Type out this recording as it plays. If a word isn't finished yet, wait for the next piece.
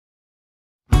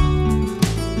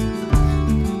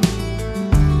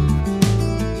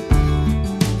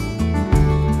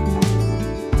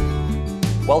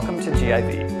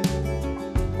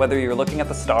GIV. Whether you're looking at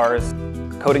the stars,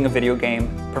 coding a video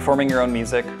game, performing your own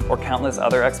music, or countless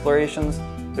other explorations,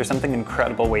 there's something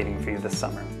incredible waiting for you this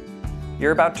summer.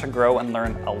 You're about to grow and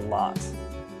learn a lot.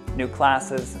 New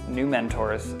classes, new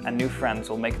mentors, and new friends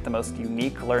will make it the most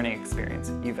unique learning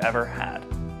experience you've ever had.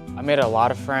 I made a lot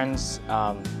of friends.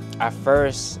 At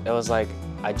first, it was like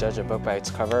I judge a book by its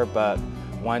cover, but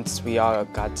once we all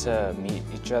got to meet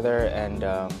each other and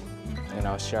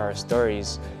share our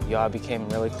stories, we all became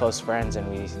really close friends and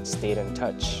we stayed in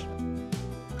touch.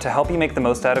 To help you make the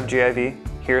most out of GIV,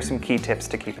 here are some key tips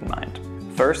to keep in mind.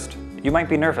 First, you might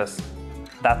be nervous.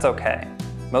 That's okay.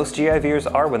 Most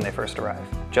GIVers are when they first arrive.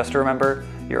 Just remember,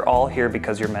 you're all here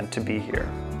because you're meant to be here.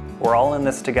 We're all in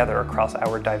this together across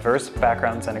our diverse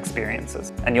backgrounds and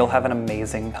experiences, and you'll have an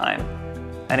amazing time.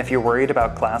 And if you're worried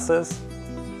about classes,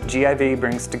 GIV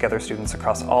brings together students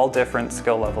across all different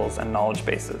skill levels and knowledge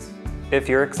bases. If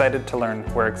you're excited to learn,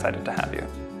 we're excited to have you.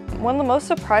 One of the most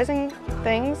surprising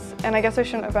things, and I guess I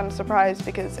shouldn't have been surprised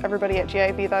because everybody at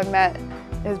GIV that I've met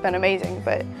has been amazing,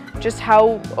 but just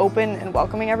how open and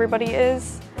welcoming everybody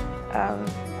is.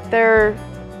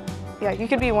 You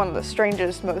could be one of the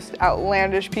strangest, most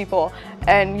outlandish people,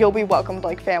 and you'll be welcomed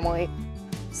like family.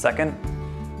 Second,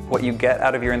 what you get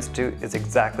out of your institute is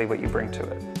exactly what you bring to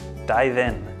it. Dive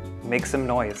in, make some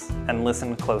noise, and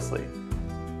listen closely.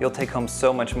 You'll take home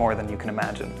so much more than you can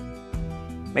imagine.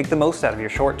 Make the most out of your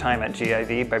short time at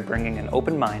GIV by bringing an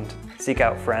open mind, seek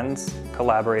out friends,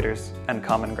 collaborators, and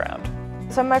common ground.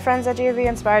 Some of my friends at GIV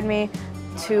inspired me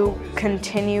to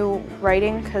continue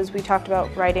writing because we talked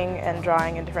about writing and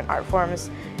drawing in different art forms,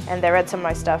 and they read some of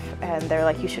my stuff and they're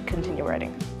like, you should continue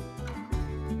writing.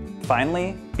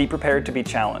 Finally, be prepared to be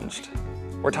challenged.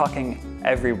 We're talking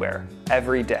everywhere,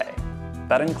 every day.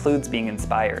 That includes being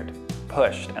inspired,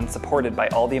 pushed, and supported by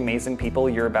all the amazing people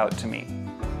you're about to meet.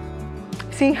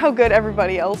 Seeing how good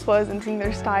everybody else was and seeing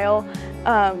their style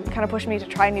kind of pushed me to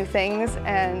try new things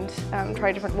and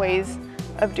try different ways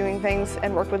of doing things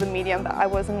and work with a medium that I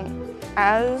wasn't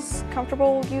as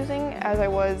comfortable using as I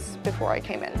was before I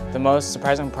came in. The most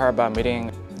surprising part about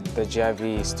meeting the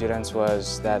GIV students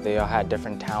was that they all had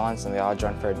different talents and they all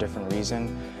joined for a different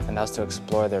reason, and that was to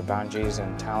explore their boundaries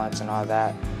and talents and all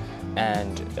that.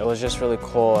 And it was just really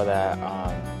cool that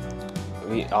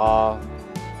we all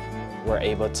were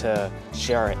able to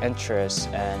share our interests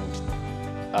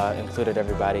and included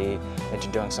everybody into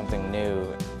doing something new.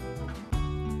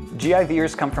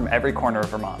 GIVers come from every corner of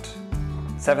Vermont.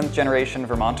 7th generation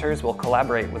Vermonters will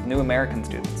collaborate with new American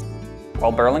students,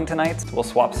 while Burlingtonites will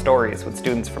swap stories with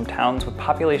students from towns with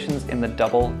populations in the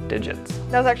double digits.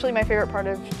 That was actually my favorite part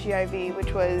of GIV,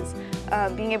 which was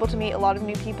being able to meet a lot of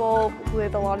new people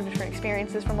with a lot of different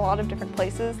experiences from a lot of different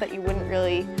places that you wouldn't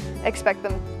really expect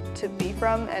them to be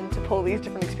from, and to pull these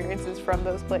different experiences from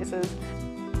those places.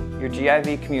 Your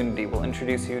GIV community will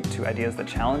introduce you to ideas that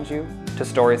challenge you, to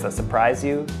stories that surprise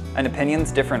you, and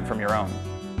opinions different from your own.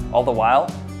 All the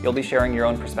while, you'll be sharing your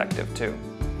own perspective too.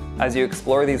 As you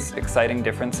explore these exciting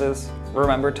differences,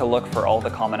 remember to look for all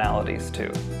the commonalities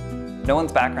too. No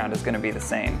one's background is going to be the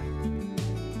same,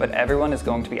 but everyone is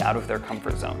going to be out of their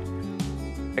comfort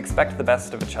zone. Expect the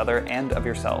best of each other and of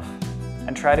yourself,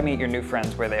 and try to meet your new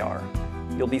friends where they are.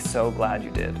 You'll be so glad you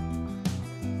did.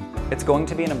 It's going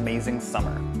to be an amazing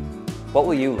summer. What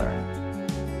will you learn?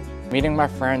 Meeting my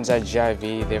friends at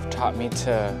GIV, they've taught me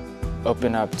to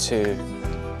open up to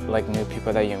new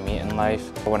people that you meet in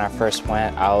life. When I first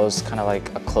went, I was kind of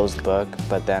like a closed book,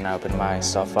 but then I opened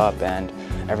myself up and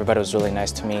everybody was really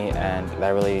nice to me, and that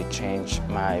really changed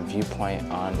my viewpoint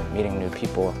on meeting new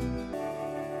people.